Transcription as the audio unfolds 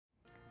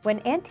When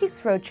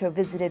Antiques Roadshow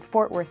visited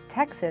Fort Worth,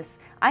 Texas,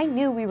 I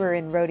knew we were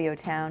in Rodeo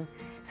Town.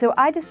 So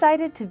I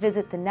decided to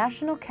visit the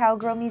National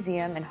Cowgirl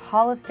Museum and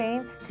Hall of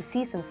Fame to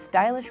see some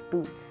stylish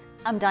boots.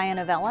 I'm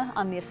Diana Vella.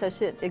 I'm the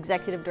Associate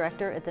Executive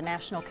Director at the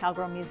National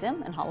Cowgirl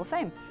Museum and Hall of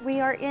Fame. We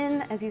are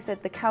in, as you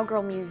said, the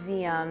Cowgirl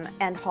Museum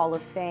and Hall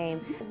of Fame.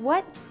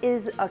 What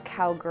is a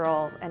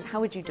cowgirl and how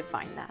would you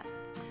define that?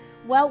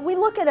 Well, we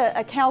look at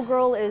a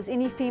cowgirl as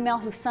any female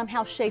who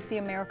somehow shaped the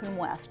American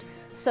West.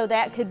 So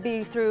that could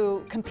be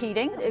through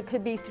competing, it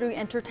could be through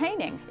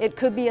entertaining, it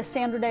could be a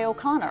Sandra Day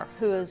O'Connor,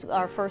 who is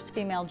our first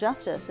female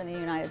justice in the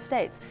United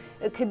States.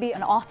 It could be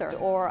an author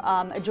or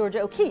a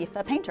Georgia O'Keeffe,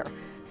 a painter.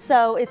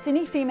 So it's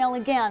any female,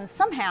 again,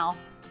 somehow,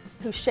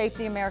 who shaped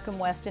the American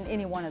West in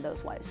any one of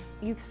those ways.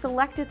 You've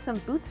selected some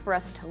boots for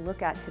us to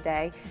look at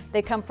today.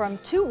 They come from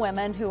two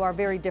women who are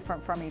very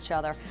different from each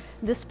other.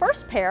 This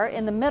first pair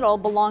in the middle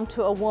belonged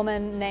to a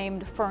woman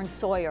named Fern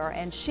Sawyer,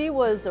 and she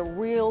was a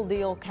real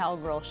deal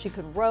cowgirl. She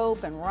could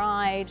rope and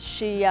ride.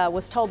 She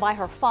was told by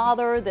her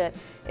father that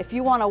if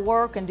you want to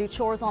work and do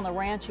chores on the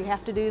ranch, you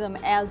have to do them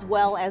as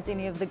well as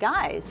any of the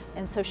guys.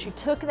 And so she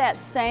took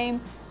that same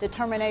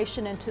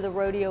determination into the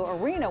rodeo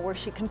arena where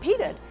she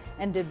competed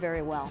and did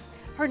very well.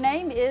 Her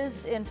name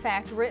is, in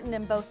fact, written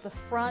in both the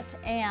front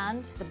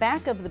and the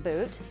back of the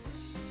boot,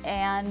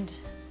 and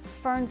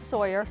Fern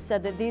Sawyer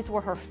said that these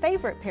were her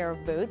favorite pair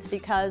of boots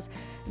because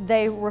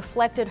they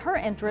reflected her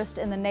interest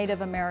in the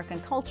Native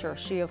American culture.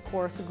 She, of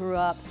course, grew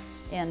up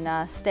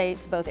in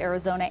states, both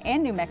Arizona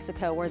and New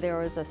Mexico, where there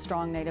was a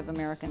strong Native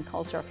American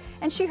culture.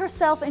 And she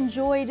herself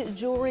enjoyed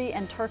jewelry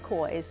and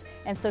turquoise,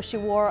 and so she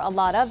wore a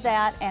lot of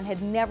that and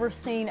had never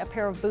seen a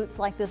pair of boots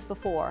like this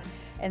before.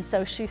 And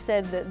so she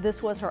said that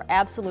this was her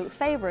absolute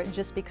favorite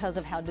just because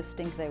of how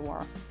distinct they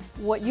were.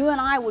 What you and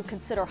I would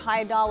consider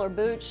high-dollar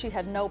boots, she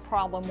had no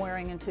problem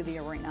wearing into the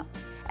arena.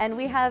 And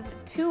we have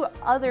two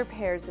other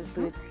pairs of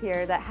boots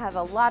here that have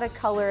a lot of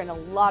color and a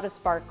lot of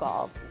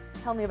sparkle.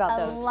 Tell me about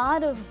those. A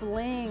lot of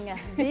bling.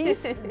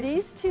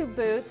 These two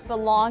boots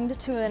belonged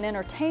to an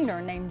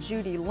entertainer named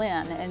Judy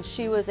Lynn, and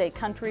she was a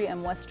country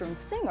and western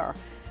singer.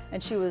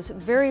 And she was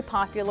very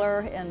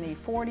popular in the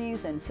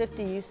 40s and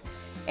 50s.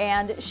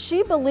 And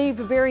she believed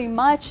very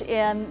much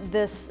in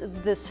this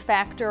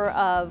factor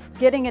of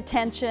getting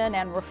attention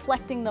and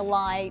reflecting the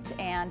light.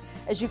 And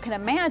as you can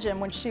imagine,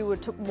 when she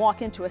would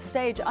walk into a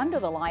stage under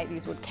the light,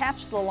 these would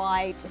catch the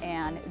light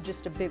and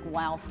just a big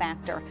wow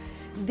factor.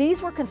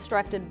 These were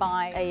constructed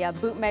by a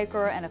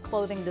bootmaker and a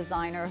clothing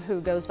designer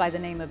who goes by the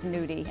name of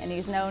Nudie, and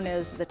he's known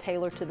as the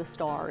tailor to the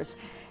stars.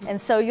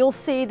 And so you'll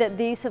see that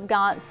these have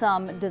got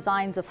some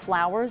designs of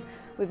flowers.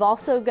 We've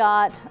also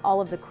got all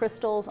of the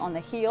crystals on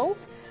the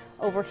heels.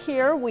 Over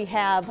here we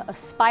have a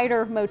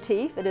spider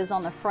motif. It is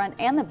on the front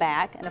and the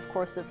back, and of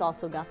course it's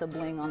also got the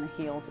bling on the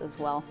heels as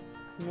well.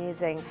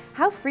 Amazing.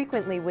 How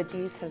frequently would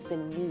these have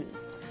been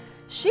used?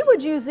 She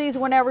would use these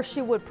whenever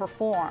she would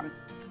perform,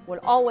 would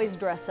always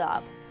dress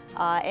up.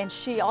 And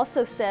she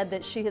also said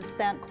that she had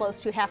spent close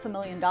to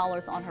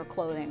 $500,000 on her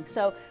clothing.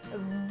 So a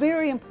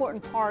very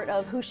important part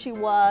of who she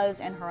was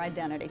and her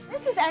identity.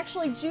 This is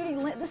actually Judy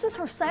Lynn. This is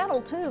her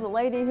saddle too, the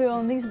lady who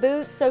owned these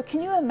boots. So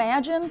can you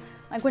imagine,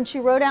 like when she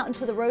rode out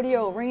into the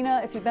rodeo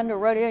arena, if you've been to a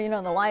rodeo, you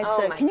know the lights.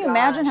 Oh my can you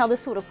imagine how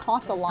this would have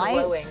caught the lights?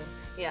 Glowing.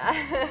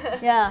 Yeah.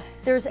 Yeah.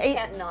 There's You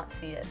can't not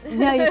see it.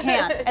 No, you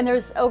can't. And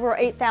there's over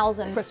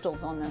 8,000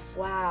 crystals on this.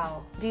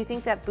 Wow. Do you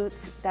think that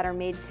boots that are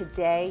made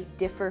today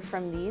differ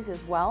from these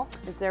as well?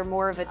 Is there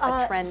more of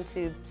a trend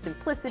to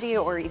simplicity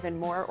or even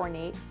more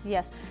ornate?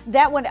 Yes.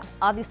 That would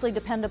obviously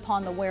depend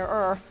upon the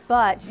wearer,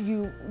 but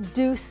you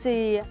do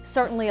see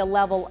certainly a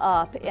level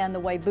up in the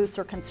way boots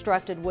are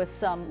constructed with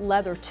some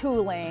leather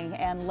tooling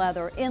and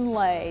leather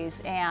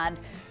inlays, and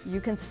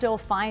you can still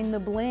find the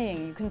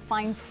bling. You can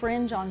find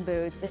fringe on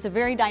boots. It's a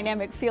very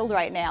dynamic field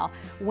right now,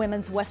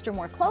 women's Western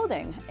wear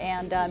clothing,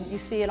 and you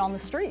see it on the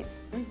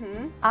streets.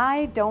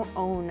 I don't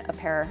own a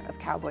pair of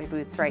cowboy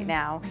boots right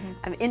now.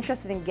 I'm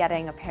interested in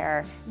getting a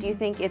pair. Do you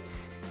think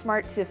it's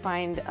smart to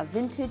find a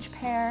vintage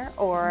pair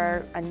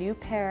or a new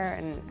pair,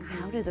 and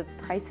how do the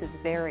prices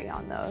vary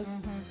on those?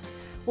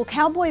 Well,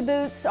 cowboy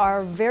boots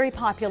are very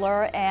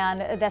popular,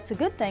 and that's a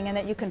good thing in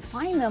that you can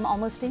find them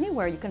almost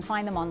anywhere. You can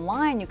find them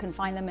online, you can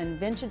find them in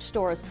vintage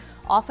stores.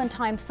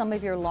 Oftentimes some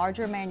of your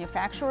larger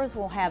manufacturers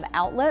will have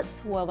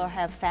outlets where they'll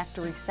have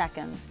factory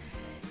seconds.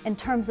 In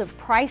terms of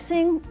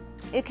pricing,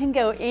 it can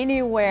go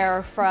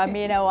anywhere from,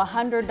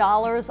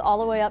 $100 all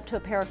the way up to a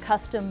pair of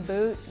custom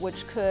boot,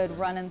 which could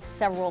run in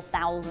several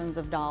thousands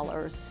of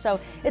dollars. So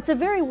it's a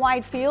very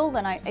wide field,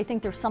 and I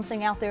think there's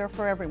something out there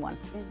for everyone.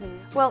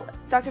 Well,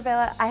 Dr.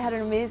 Vella, I had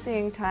an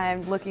amazing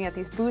time looking at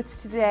these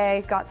boots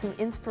today, got some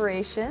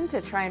inspiration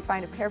to try and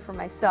find a pair for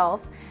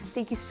myself.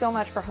 Thank you so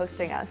much for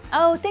hosting us.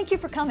 Oh, thank you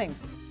for coming.